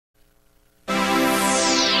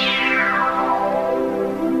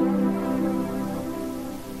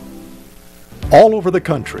All over the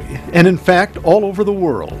country, and in fact all over the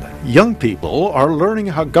world, young people are learning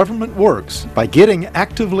how government works by getting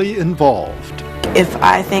actively involved. If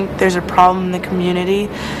I think there's a problem in the community,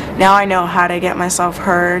 now I know how to get myself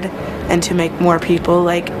heard and to make more people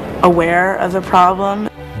aware of the problem.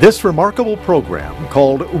 This remarkable program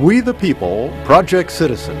called We the People, Project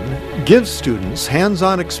Citizen, gives students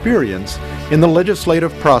hands-on experience in the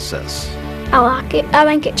legislative process. I like it. I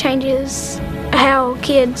think it changes how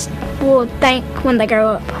kids will think when they grow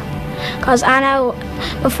up. Because I know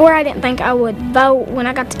before I didn't think I would vote when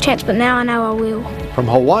I got the chance, but now I know I will. From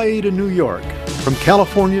Hawaii to New York, from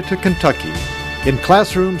California to Kentucky, in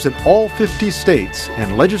classrooms in all 50 states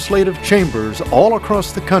and legislative chambers all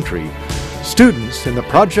across the country, students in the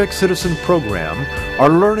Project Citizen program are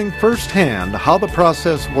learning firsthand how the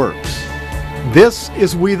process works. This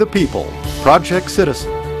is We the People, Project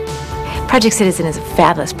Citizen. Project Citizen is a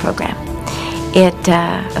fabulous program. It,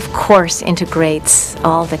 of course, integrates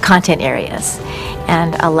all the content areas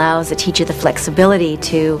and allows the teacher the flexibility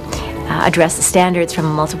to address the standards from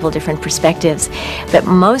multiple different perspectives. But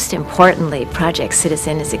most importantly, Project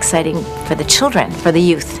Citizen is exciting for the children, for the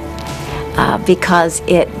youth, because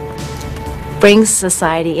it brings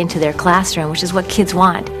society into their classroom, which is what kids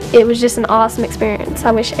want. It was just an awesome experience.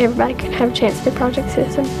 I wish everybody could have a chance to do Project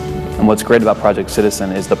Citizen. And what's great about Project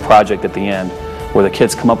Citizen is the project at the end, where the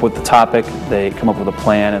kids come up with the topic, they come up with a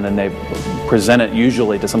plan, and then they present it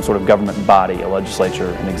usually to some sort of government body, a legislature,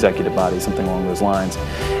 an executive body, something along those lines.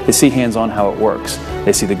 They see hands-on how it works.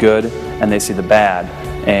 They see the good and they see the bad.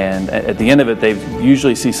 And at the end of it, they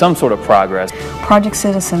usually see some sort of progress. Project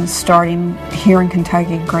Citizen, starting here in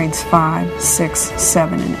Kentucky, grades 5, 6,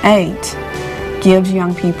 7, and 8, gives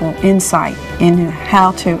young people insight into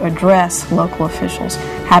how to address local officials,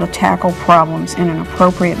 how to tackle problems in an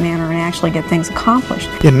appropriate manner and actually get things accomplished.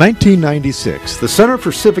 In 1996, the Center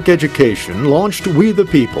for Civic Education launched We the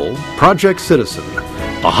People, Project Citizen,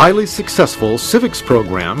 a highly successful civics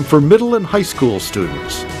program for middle and high school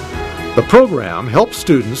students. The program helps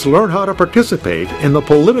students learn how to participate in the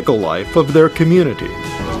political life of their community.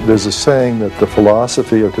 There's a saying that the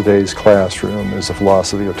philosophy of today's classroom is the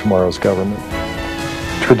philosophy of tomorrow's government.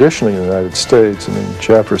 Traditionally in the United States,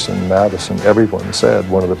 Jefferson, Madison, everyone said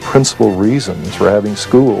one of the principal reasons for having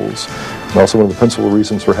schools, and also one of the principal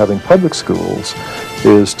reasons for having public schools,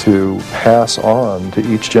 is to pass on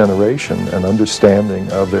to each generation an understanding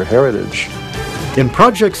of their heritage. In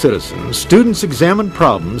Project Citizen, students examine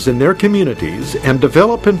problems in their communities and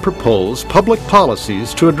develop and propose public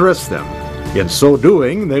policies to address them. In so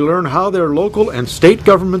doing, they learn how their local and state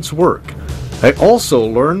governments work. They also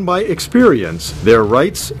learn by experience their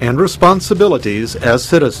rights and responsibilities as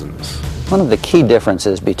citizens. One of the key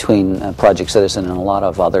differences between Project Citizen and a lot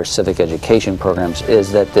of other civic education programs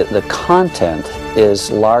is that the content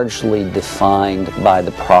is largely defined by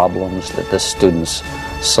the problems that the students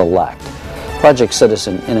select. Project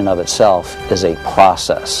Citizen in and of itself is a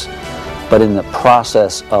process, but in the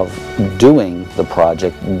process of doing the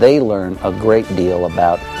project, they learn a great deal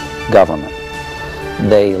about government.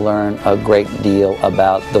 They learn a great deal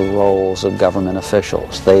about the roles of government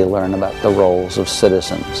officials. They learn about the roles of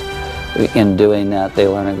citizens. In doing that, they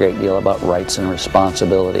learn a great deal about rights and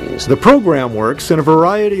responsibilities. The program works in a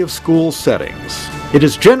variety of school settings. It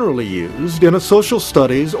is generally used in a social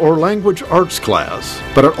studies or language arts class,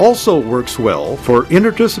 but it also works well for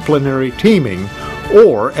interdisciplinary teaming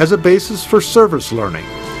or as a basis for service learning.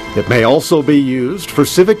 It may also be used for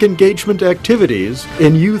civic engagement activities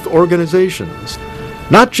in youth organizations.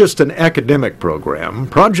 Not just an academic program,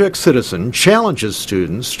 Project Citizen challenges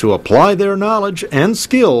students to apply their knowledge and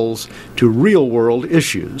skills to real-world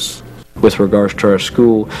issues. With regards to our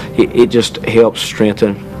school, it just helps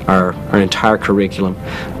strengthen our entire curriculum,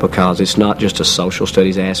 because it's not just a social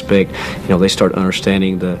studies aspect. They start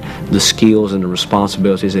understanding the skills and the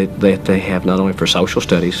responsibilities that they have, not only for social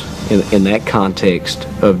studies in that context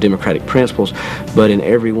of democratic principles, but in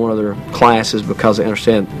every one of their classes, because they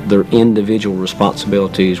understand their individual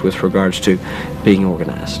responsibilities with regards to being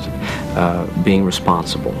organized, being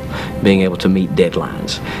responsible, being able to meet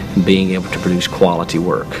deadlines, and being able to produce quality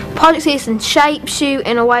work. Project Citizen shapes you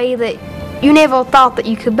in a way that you never thought that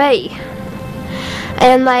you could be,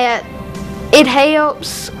 and that it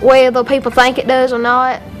helps whether people think it does or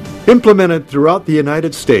not. Implemented throughout the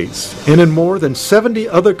United States and in more than 70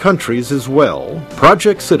 other countries as well,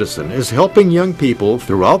 Project Citizen is helping young people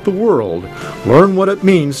throughout the world learn what it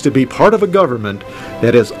means to be part of a government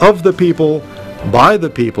that is of the people, by the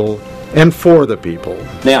people, and for the people.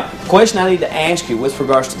 Now, question I need to ask you with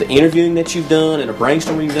regards to the interviewing that you've done and the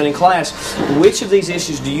brainstorming you've done in class, which of these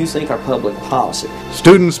issues do you think are public policy?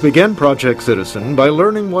 Students begin Project Citizen by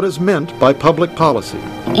learning what is meant by public policy.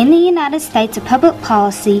 In the United States, a public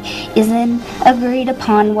policy is an agreed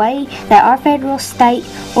upon way that our federal, state,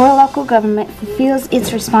 or local government fulfills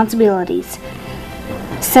its responsibilities,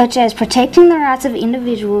 such as protecting the rights of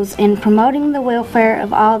individuals and promoting the welfare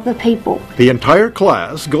of all the people. The entire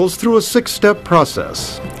class goes through a 6-step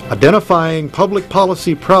process: identifying public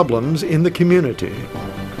policy problems in the community,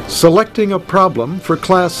 selecting a problem for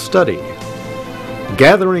class study,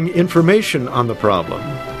 gathering information on the problem,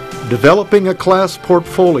 developing a class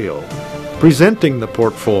portfolio, presenting the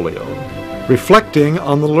portfolio, reflecting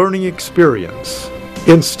on the learning experience.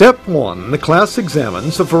 In Step 1, the class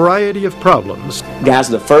examines a variety of problems. Guys,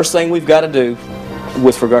 the first thing we've got to do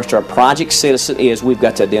with regards to our Project Citizen is we've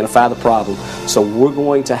got to identify the problem. So we're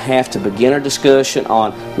going to have to begin our discussion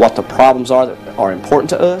on what the problems are that are important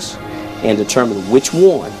to us and determine which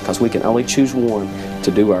one, because we can only choose one to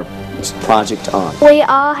do our project on. We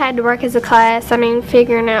all had to work as a class,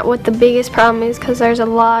 figuring out what the biggest problem is, because there's a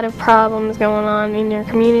lot of problems going on in your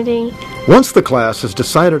community. Once the class has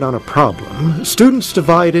decided on a problem, students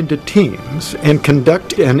divide into teams and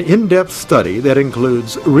conduct an in-depth study that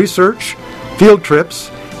includes research, field trips,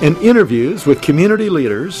 and interviews with community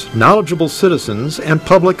leaders, knowledgeable citizens, and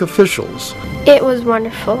public officials. It was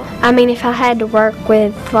wonderful. If I had to work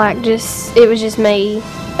with it was just me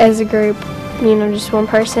as a group, just one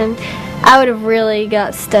person, I would have really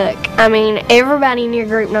got stuck. Everybody in your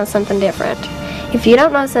group knows something different. If you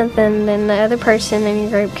don't know something, then the other person in your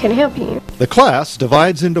group can help you. The class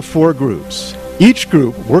divides into 4 groups. Each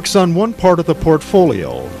group works on one part of the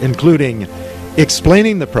portfolio, including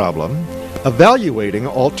explaining the problem, evaluating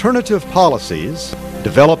alternative policies,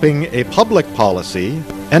 developing a public policy,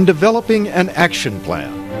 and developing an action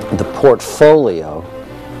plan. The portfolio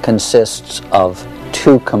consists of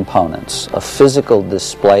 2 components: a physical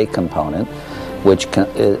display component, which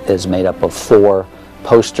is made up of 4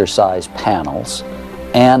 poster-sized panels,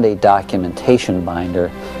 and a documentation binder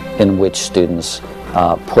in which students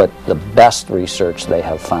put the best research they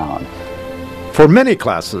have found. For many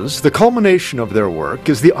classes, the culmination of their work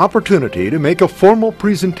is the opportunity to make a formal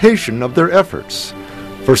presentation of their efforts.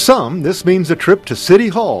 For some, this means a trip to City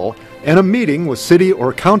Hall and a meeting with city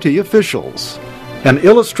or county officials. An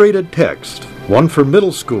illustrated text, one for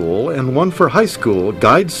middle school and one for high school,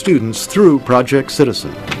 guides students through Project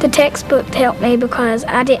Citizen. The textbook helped me because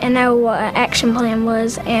I didn't know what an action plan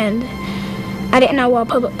was, and I didn't know what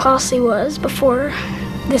public policy was before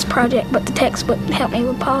this project, but the textbook helped me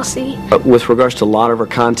with policy. With regards to a lot of our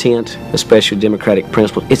content, especially democratic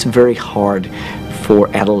principles, it's very hard for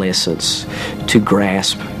adolescents to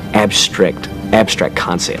grasp abstract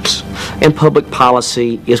concepts. And public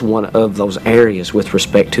policy is one of those areas with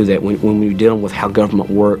respect to that when we're dealing with how government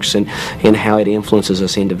works and how it influences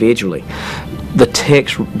us individually. The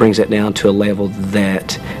text brings that down to a level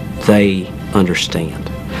that they understand.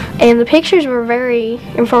 And the pictures were very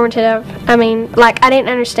informative. I didn't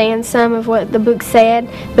understand some of what the book said,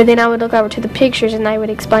 but then I would look over to the pictures and they would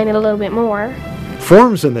explain it a little bit more.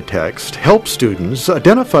 Forms in the text help students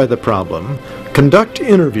identify the problem, conduct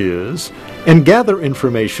interviews, and gather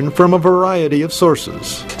information from a variety of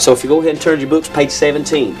sources. So if you go ahead and turn your books, page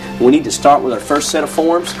 17, we need to start with our first set of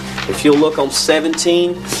forms. If you'll look on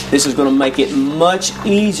 17, this is going to make it much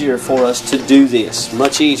easier for us to do this,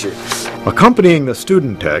 much easier. Accompanying the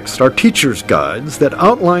student text are teacher's guides that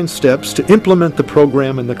outline steps to implement the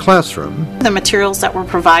program in the classroom. The materials that were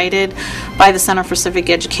provided by the Center for Civic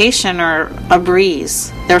Education are a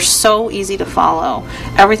breeze. They're so easy to follow.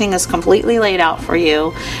 Everything is completely laid out for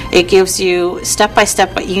you. It gives you step by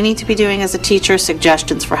step what you need to be doing as a teacher,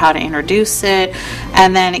 suggestions for how to introduce it,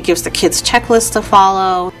 and then it gives the kids checklists to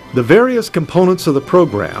follow. The various components of the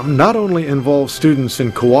program not only involve students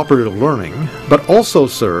in cooperative learning, but also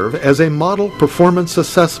serve as a model performance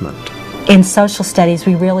assessment. In social studies,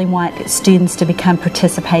 we really want students to become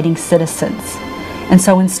participating citizens. And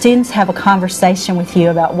so when students have a conversation with you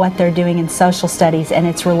about what they're doing in social studies, and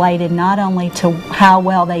it's related not only to how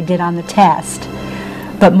well they did on the test,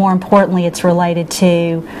 but more importantly, it's related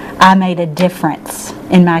to, I made a difference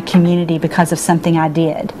in my community because of something I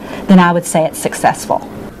did, then I would say it's successful.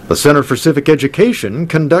 The Center for Civic Education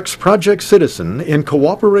conducts Project Citizen in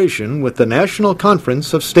cooperation with the National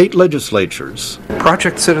Conference of State Legislatures.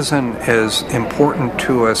 Project Citizen is important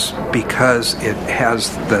to us because it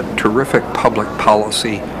has the terrific public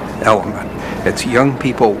policy element. It's young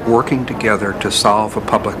people working together to solve a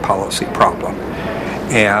public policy problem.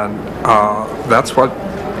 And that's what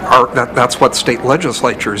that's what state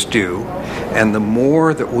legislatures do. And the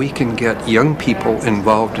more that we can get young people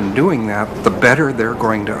involved in doing that, the better they're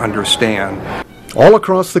going to understand. All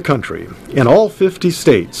across the country, in all 50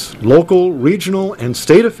 states, local, regional, and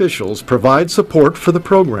state officials provide support for the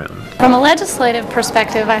program. From a legislative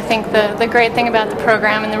perspective, I think the great thing about the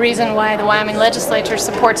program and the reason why the Wyoming legislature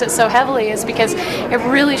supports it so heavily is because it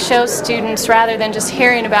really shows students, rather than just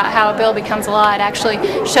hearing about how a bill becomes law, it actually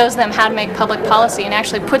shows them how to make public policy and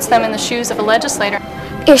actually puts them in the shoes of a legislator.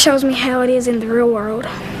 It shows me how it is in the real world.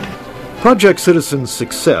 Project Citizen's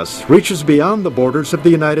success reaches beyond the borders of the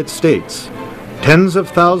United States. Tens of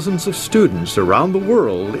thousands of students around the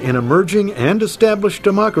world in emerging and established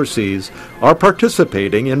democracies are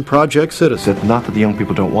participating in Project Citizen. Not that the young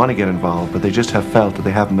people don't want to get involved, but they just have felt that they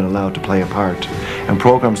haven't been allowed to play a part. And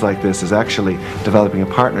programs like this is actually developing a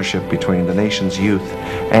partnership between the nation's youth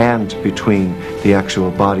and between the actual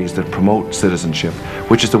bodies that promote citizenship,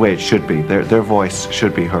 which is the way it should be. Their voice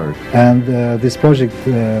should be heard. And this project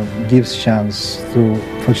gives chance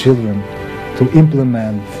for children to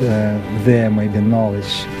implement their maybe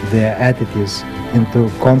knowledge, their attitudes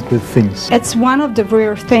into concrete things. It's one of the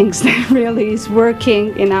rare things that really is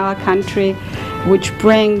working in our country, which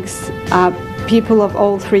brings people of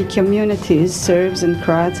all three communities, Serbs and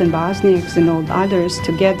Croats and Bosniaks and all others,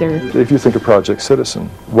 together. If you think of Project Citizen,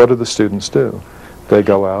 what do the students do? They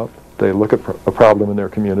go out, they look at a problem in their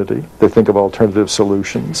community, they think of alternative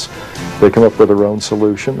solutions, they come up with their own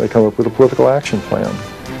solution, they come up with a political action plan.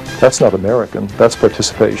 That's not American. That's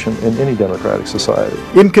participation in any democratic society.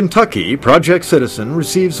 In Kentucky, Project Citizen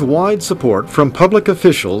receives wide support from public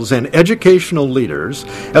officials and educational leaders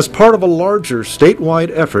as part of a larger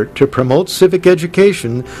statewide effort to promote civic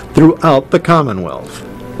education throughout the Commonwealth.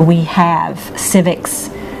 We have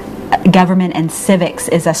civics. Government and civics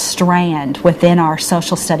is a strand within our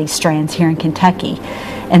social studies strands here in Kentucky.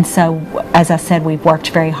 And so, as I said, we've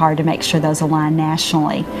worked very hard to make sure those align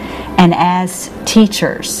nationally. And as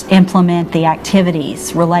teachers implement the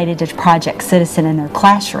activities related to Project Citizen in their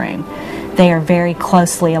classroom, they are very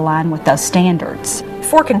closely aligned with those standards.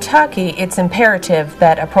 For Kentucky, it's imperative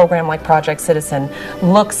that a program like Project Citizen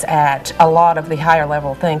looks at a lot of the higher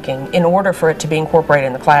level thinking in order for it to be incorporated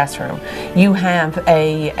in the classroom. You have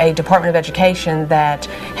a Department of Education that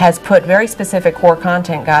has put very specific core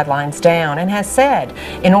content guidelines down and has said,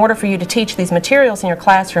 in order for you to teach these materials in your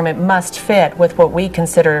classroom, it must fit with what we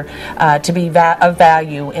consider to be of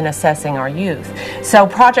value in assessing our youth. So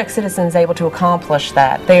Project Citizen is able to accomplish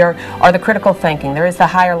that. There are the critical thinking, there is the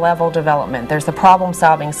higher level development, there's the problem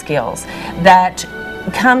solving skills that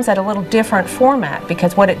comes at a little different format,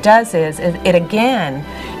 because what it does is it again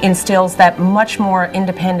instills that much more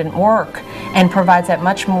independent work and provides that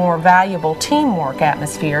much more valuable teamwork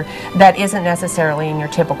atmosphere that isn't necessarily in your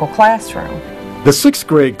typical classroom. The 6th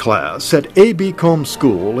grade class at A.B. Combs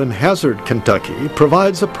School in Hazard, Kentucky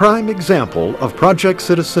provides a prime example of Project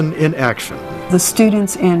Citizen in action. The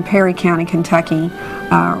students in Perry County, Kentucky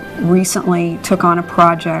recently took on a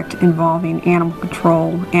project involving animal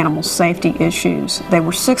control, animal safety issues. They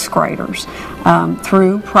were 6th graders.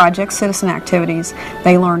 Through Project Citizen activities,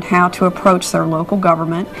 they learned how to approach their local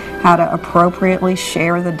government, how to appropriately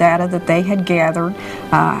share the data that they had gathered,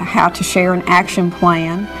 how to share an action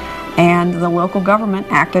plan, and the local government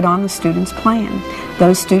acted on the students' plan.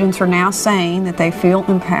 Those students are now saying that they feel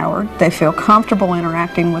empowered, they feel comfortable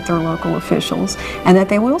interacting with their local officials, and that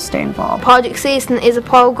they will stay involved. Project Citizen is a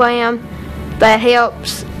program that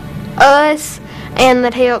helps us and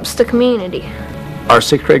that helps the community. Our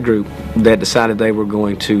 6th grade group that decided they were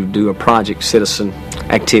going to do a Project Citizen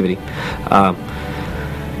activity,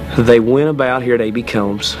 they went about here at A.B.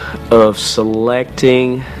 Combs of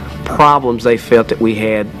selecting problems they felt that we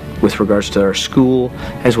had with regards to our school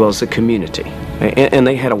as well as the community. And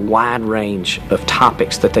they had a wide range of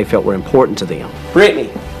topics that they felt were important to them.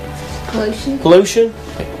 Brittany. Pollution.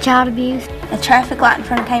 Child abuse. A traffic light in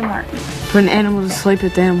front of Kmart. Putting animals to sleep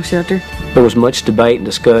at the animal shelter. There was much debate and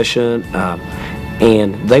discussion,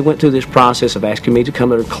 and they went through this process of asking me to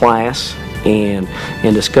come to their class and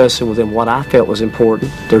discussing with them what I felt was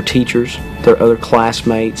important, their teachers, their other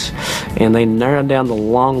classmates, and they narrowed down the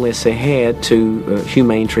long list they had to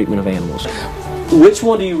humane treatment of animals. Which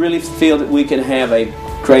one do you really feel that we can have a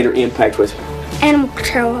greater impact with? Animal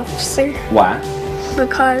control officer. Why?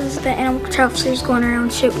 Because the animal control officer is going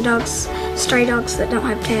around shooting dogs, stray dogs that don't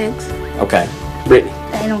have tags. Okay. Brittany.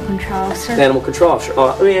 The animal control officer. The animal control officer.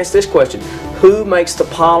 Let me ask this question. Who makes the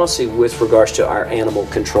policy with regards to our animal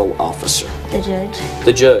control officer? The judge.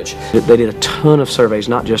 The judge. They did a ton of surveys,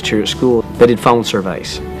 not just here at school. They did phone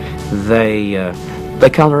surveys. They they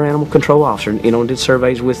called our animal control officer, you know, and did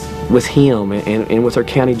surveys with him and with our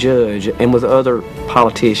county judge and with other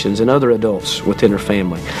politicians and other adults within our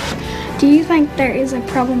family. Do you think there is a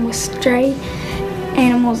problem with stray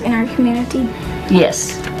animals in our community?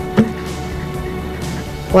 Yes.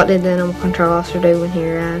 What did the animal control officer do when he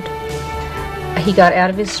arrived? He got out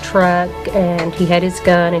of his truck and he had his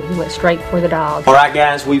gun and he went straight for the dog. All right,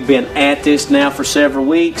 guys, we've been at this now for several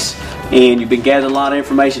weeks, and you've been gathering a lot of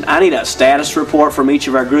information. I need a status report from each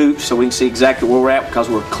of our groups so we can see exactly where we're at, because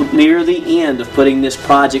we're near the end of putting this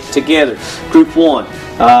project together. Group 1,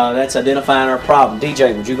 that's identifying our problem.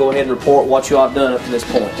 DJ, would you go ahead and report what you all have done up to this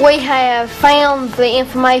point? We have found the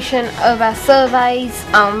information of our surveys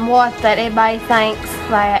on what that everybody thinks,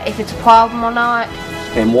 that if it's a problem or not.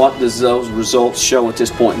 And what does those results show at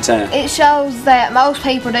this point in time? It shows that most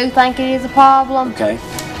people do think it is a problem. Okay.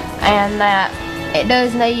 And that it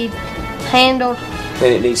does need handled. And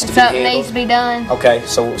it needs to be something handled. Needs to be done. Okay,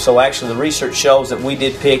 so actually the research shows that we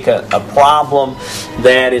did pick a problem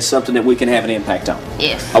that is something that we can have an impact on.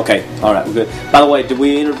 Yes. Okay, all right, we're good. By the way,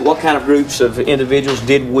 what kind of groups of individuals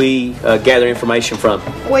did we gather information from?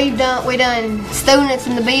 We done students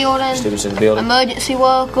in the building. Students in the building. Emergency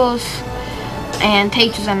workers. And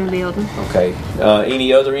teachers in the building. Okay.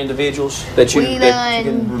 Any other individuals that you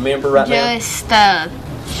can remember right now? Just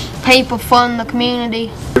people from the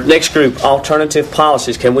community. Next group, alternative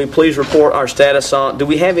policies. Can we please report our status on? Do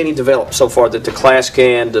we have any developed so far that the class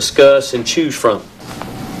can discuss and choose from?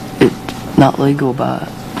 It's not legal,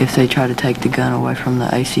 but if they try to take the gun away from the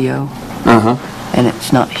ACO, and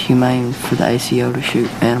it's not humane for the ACO to shoot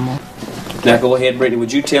animals. Now go ahead, Brittany.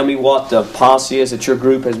 Would you tell me what the policy is that your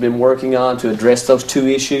group has been working on to address those two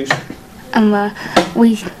issues?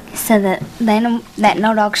 We said that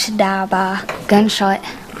no dog should die by gunshot.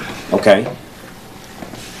 Okay.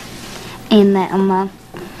 And that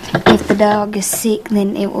if the dog is sick,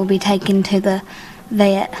 then it will be taken to the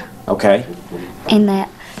vet. Okay. And that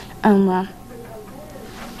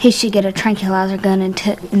he should get a tranquilizer gun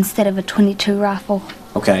instead of a .22 rifle.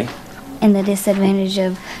 Okay. And the disadvantage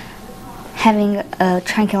of having a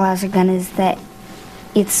tranquilizer gun is that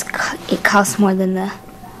it costs more than the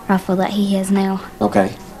rifle that he has now.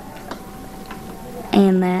 Okay.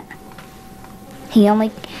 And that he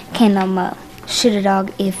only can shoot a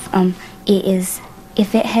dog if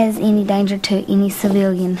it has any danger to any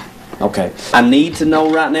civilian. Okay. I need to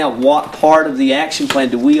know right now, what part of the action plan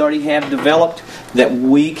do we already have developed that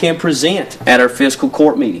we can present at our fiscal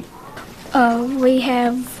court meeting? We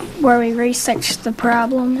have where we researched the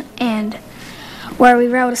problem and where we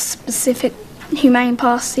wrote a specific humane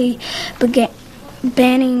policy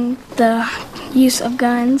banning the use of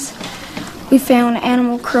guns. We found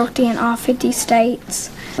animal cruelty in all 50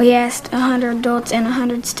 states. We asked 100 adults and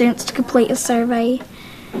 100 students to complete a survey.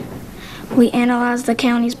 We analyzed the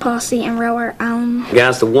county's policy and wrote our own.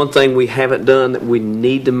 Guys, the one thing we haven't done that we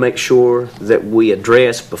need to make sure that we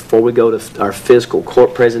address before we go to our fiscal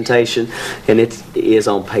court presentation, and it is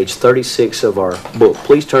on page 36 of our book.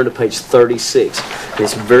 Please turn to page 36.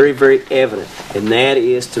 It's very, very evident, and that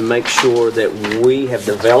is to make sure that we have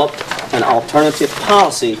developed an alternative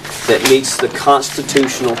policy that meets the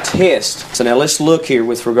constitutional test. So now let's look here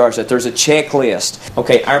with regards to that. There's a checklist.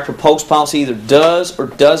 Okay, our proposed policy either does or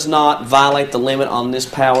does not violate the limit on this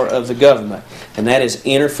power of the government, and that is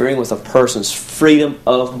interfering with a person's freedom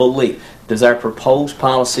of belief. Does our proposed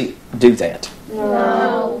policy do that?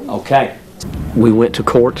 No. Okay. We went to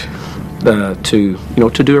court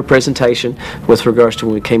to do a presentation with regards to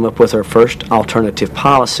when we came up with our first alternative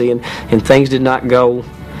policy, and things did not go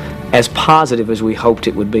as positive as we hoped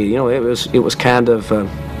it would be. You know, it was kind of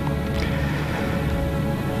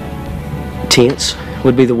tense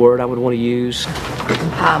would be the word I would want to use.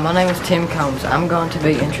 Hi, my name is Tim Combs. I'm going to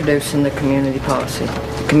be introducing the community policy.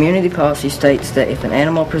 The community policy states that if an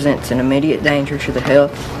animal presents an immediate danger to the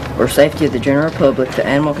health or safety of the general public, the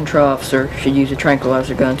animal control officer should use a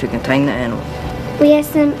tranquilizer gun to contain the animal. We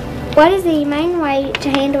asked them, what is the humane way to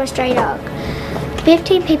handle a stray dog?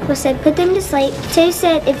 15 people said put them to sleep. 2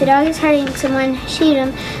 said if the dog is hurting someone, shoot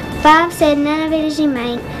them. 5 said none of it is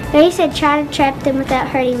humane. 3 said try to trap them without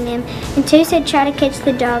hurting them. And 2 said try to catch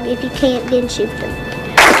the dog. If you can't, then shoot them.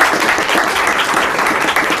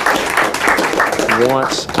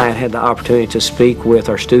 Once I had the opportunity to speak with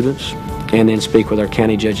our students and then speak with our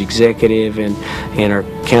county judge executive and our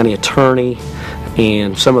county attorney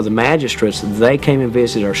and some of the magistrates, they came and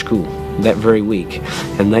visited our school that very week,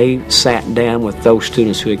 and they sat down with those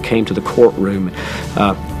students who had came to the courtroom.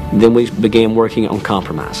 Then we began working on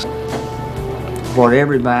compromise. What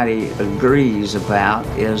everybody agrees about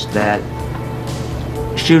is that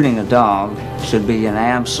shooting a dog should be an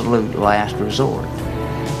absolute last resort.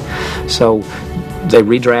 So they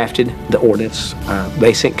redrafted the ordinance.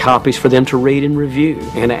 They sent copies for them to read and review,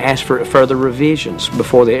 and asked for further revisions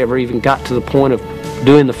before they ever even got to the point of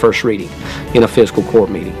doing the first reading in a fiscal court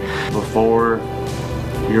meeting. Before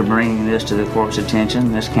you're bringing this to the court's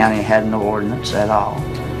attention, this county had no ordinance at all.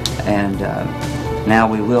 And now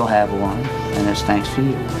we will have one, and it's thanks to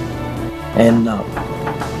you. And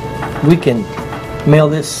we can mail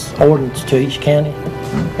this ordinance to each county,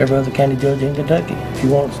 every other county judge in Kentucky, if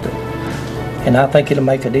you want us to. And I think it'll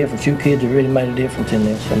make a difference. You kids have really made a difference in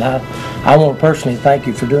this. And I want to personally thank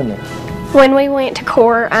you for doing that. When we went to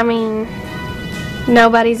court, I mean,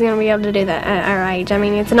 nobody's going to be able to do that at our age. I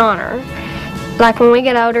mean, it's an honor. Like when we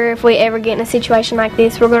get older, if we ever get in a situation like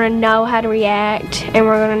this, we're going to know how to react, and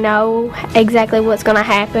we're going to know exactly what's going to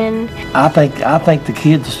happen. I think the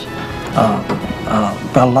kids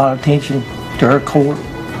got a lot of attention to her court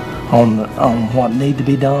on what need to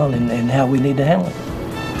be done and how we need to handle it.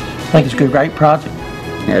 I think it's a great project.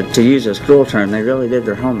 To use a school term, they really did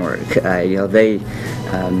their homework. They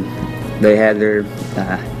had their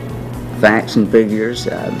facts and figures.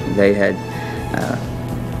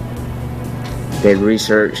 They'd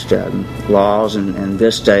researched laws in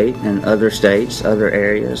this state and other states, other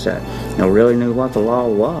areas. Really knew what the law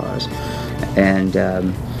was, and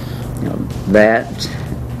that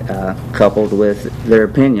coupled with their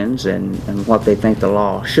opinions and what they think the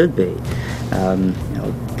law should be.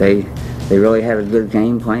 They really had a good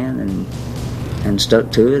game plan and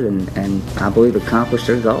stuck to it, and I believe accomplished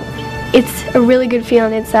their goals. It's a really good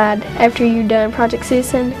feeling inside after you've done Project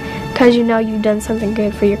Citizen, because you know you've done something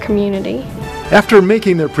good for your community. After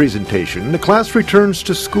making their presentation, the class returns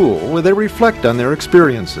to school where they reflect on their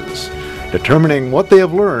experiences, determining what they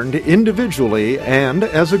have learned individually and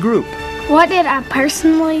as a group. What did I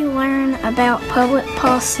personally learn about public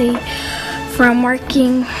policy from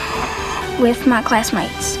working with my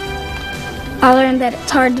classmates? I learned that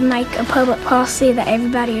it's hard to make a public policy that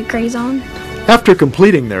everybody agrees on. After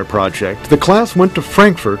completing their project, the class went to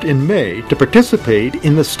Frankfort in May to participate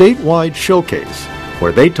in the statewide showcase,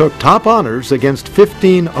 where they took top honors against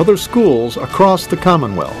 15 other schools across the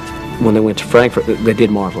Commonwealth. When they went to Frankfort, they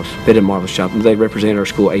did marvelous. They did a marvelous job. They represented our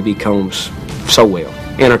school, A.B. Combs, so well,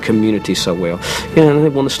 and our community so well. And they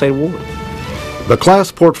won the state award. The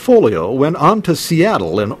class portfolio went on to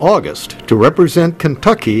Seattle in August to represent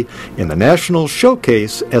Kentucky in the National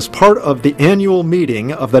Showcase as part of the annual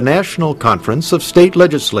meeting of the National Conference of State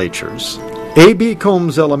Legislatures. A.B.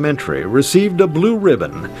 Combs Elementary received a blue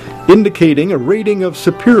ribbon indicating a rating of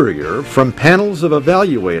superior from panels of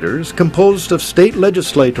evaluators composed of state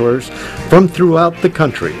legislators from throughout the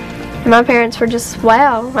country. My parents were just,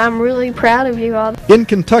 wow, I'm really proud of you all. In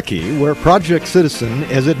Kentucky, where Project Citizen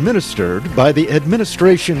is administered by the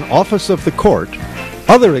Administration Office of the Court,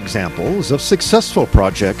 other examples of successful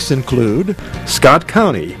projects include Scott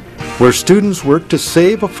County, where students work to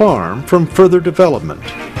save a farm from further development.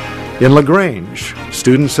 In LaGrange,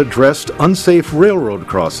 students addressed unsafe railroad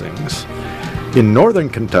crossings. In northern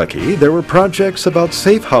Kentucky, there were projects about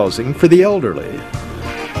safe housing for the elderly.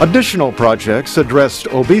 Additional projects addressed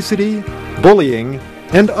obesity, bullying,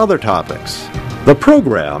 and other topics. The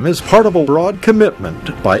program is part of a broad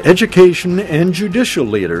commitment by education and judicial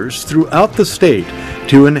leaders throughout the state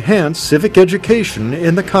to enhance civic education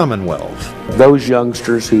in the Commonwealth. Those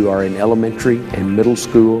youngsters who are in elementary and middle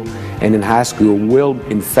school and in high school will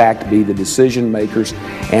in fact be the decision makers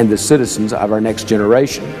and the citizens of our next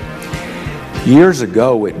generation. Years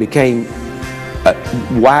ago, it became a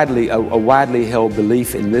widely held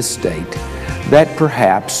belief in this state that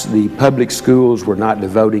perhaps the public schools were not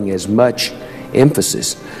devoting as much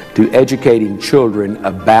emphasis to educating children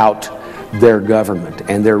about their government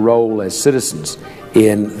and their role as citizens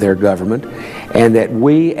in their government, and that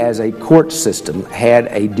we as a court system had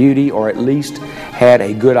a duty, or at least had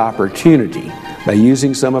a good opportunity, by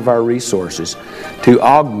using some of our resources to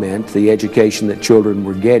augment the education that children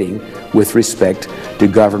were getting with respect to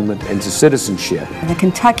government and to citizenship. The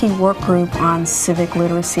Kentucky Work Group on Civic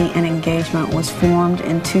Literacy and Engagement was formed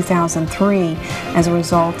in 2003 as a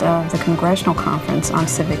result of the Congressional Conference on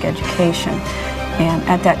Civic Education. And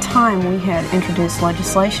at that time, we had introduced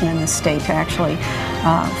legislation in the state to actually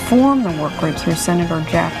form the work group through Senator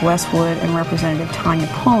Jack Westwood and Representative Tanya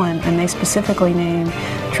Pullen, and they specifically named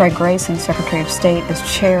Trey Grayson, Secretary of State, as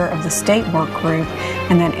chair of the state work group,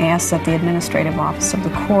 and then asked that the Administrative Office of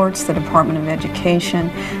the Courts, the Department of Education,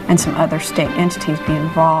 and some other state entities be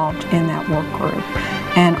involved in that work group.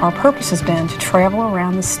 And our purpose has been to travel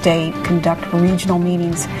around the state, conduct regional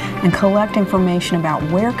meetings, and collect information about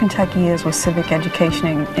where Kentucky is with civic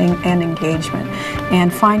education and engagement,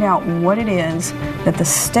 and find out what it is that the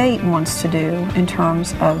state wants to do in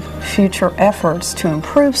terms of future efforts to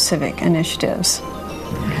improve civic initiatives.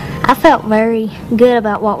 I felt very good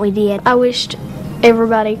about what we did. I wished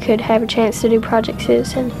everybody could have a chance to do Project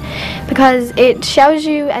Citizen, because it shows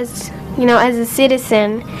you as a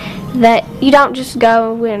citizen that you don't just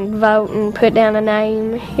go and vote and put down a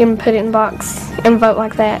name and put it in a box and vote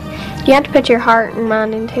like that. You have to put your heart and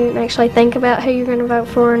mind into it and actually think about who you're going to vote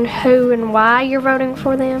for and who and why you're voting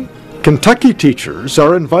for them. Kentucky teachers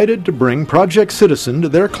are invited to bring Project Citizen to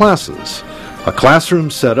their classes. A classroom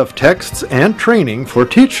set of texts and training for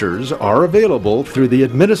teachers are available through the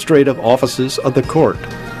administrative offices of the court.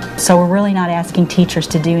 So we're really not asking teachers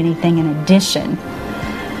to do anything in addition.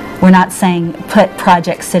 We're not saying put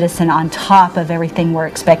Project Citizen on top of everything we're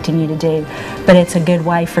expecting you to do, but it's a good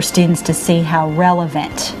way for students to see how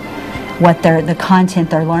relevant the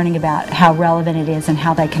content they're learning about, how relevant it is and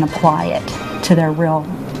how they can apply it to their real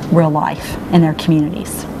life in their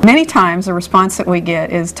communities. Many times the response that we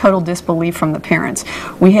get is total disbelief from the parents.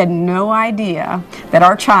 We had no idea that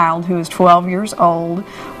our child, who is 12 years old,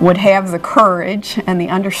 would have the courage and the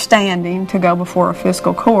understanding to go before a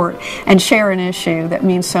fiscal court and share an issue that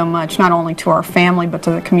means so much not only to our family but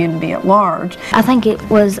to the community at large. I think it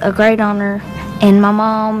was a great honor, and my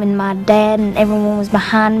mom and my dad and everyone was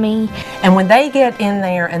behind me. And when they get in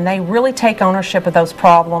there and they really take ownership of those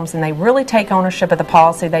problems and they really take ownership of the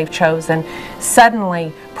policy they've chosen,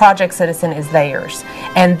 suddenly Project Citizen is theirs.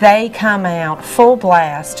 And they come out full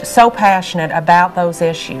blast, so passionate about those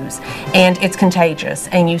issues, and it's contagious.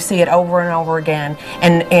 And you see it over and over again.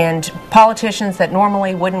 And politicians that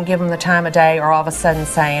normally wouldn't give them the time of day are all of a sudden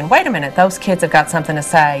saying, wait a minute, those kids have got something to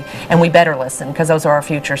say, and we better listen, because those are our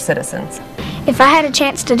future citizens. If I had a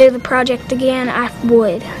chance to do the project again, I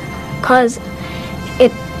would, because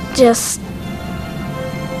it just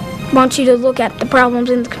wants you to look at the problems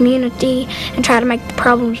in the community and try to make the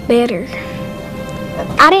problems better.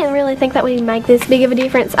 I didn't really think that we'd make this big of a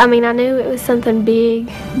difference. I mean, I knew it was something big,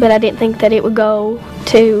 but I didn't think that it would go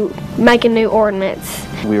to make a new ordinance.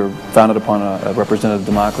 We were founded upon a representative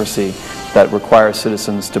democracy that requires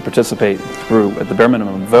citizens to participate through, at the bare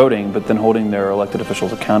minimum, voting, but then holding their elected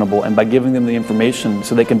officials accountable, and by giving them the information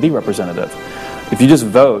so they can be representative. If you just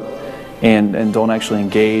vote and don't actually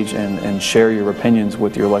engage and share your opinions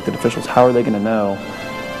with your elected officials, how are they going to know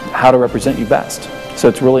how to represent you best? So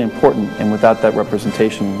it's really important, and without that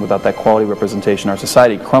representation, without that quality representation, our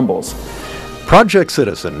society crumbles. Project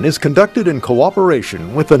Citizen is conducted in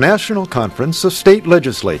cooperation with the National Conference of State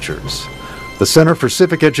Legislatures. The Center for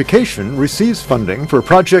Civic Education receives funding for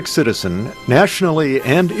Project Citizen nationally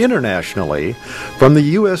and internationally from the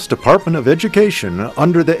U.S. Department of Education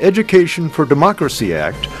under the Education for Democracy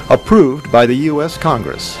Act approved by the U.S.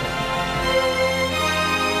 Congress.